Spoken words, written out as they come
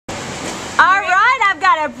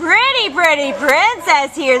got a pretty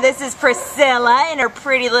princess here. This is Priscilla in her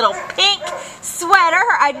pretty little pink sweater.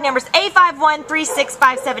 Her ID number is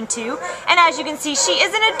A5136572. And as you can see, she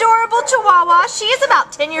is an adorable Chihuahua. She is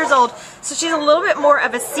about 10 years old, so she's a little bit more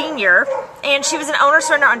of a senior. And she was an owner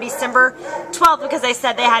surrender on December 12th because they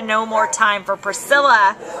said they had no more time for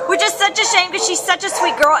Priscilla, which is such a shame because she's such a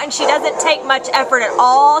sweet girl and she doesn't take much effort at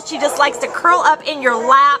all. She just likes to curl up in your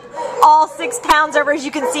lap, all 6 pounds over, as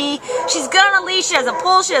you can see. She's good on a leash. She doesn't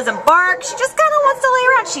pull. She doesn't bark. She just kind of wants to lay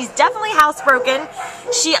around. She's definitely housebroken.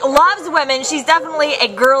 She loves women. She's definitely a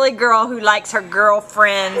girly girl who likes her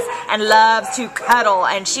girlfriends and loves to cuddle,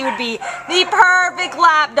 and she would be the perfect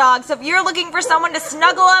lap dog. So if you're looking for someone to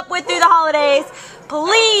snuggle up with through the holidays,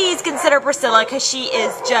 please consider Priscilla because she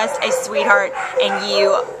is just a sweetheart and you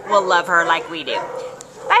will love her like we do.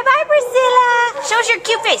 Bye-bye, Priscilla. Show us your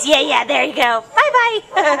cute face. Yeah, there you go.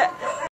 Bye-bye.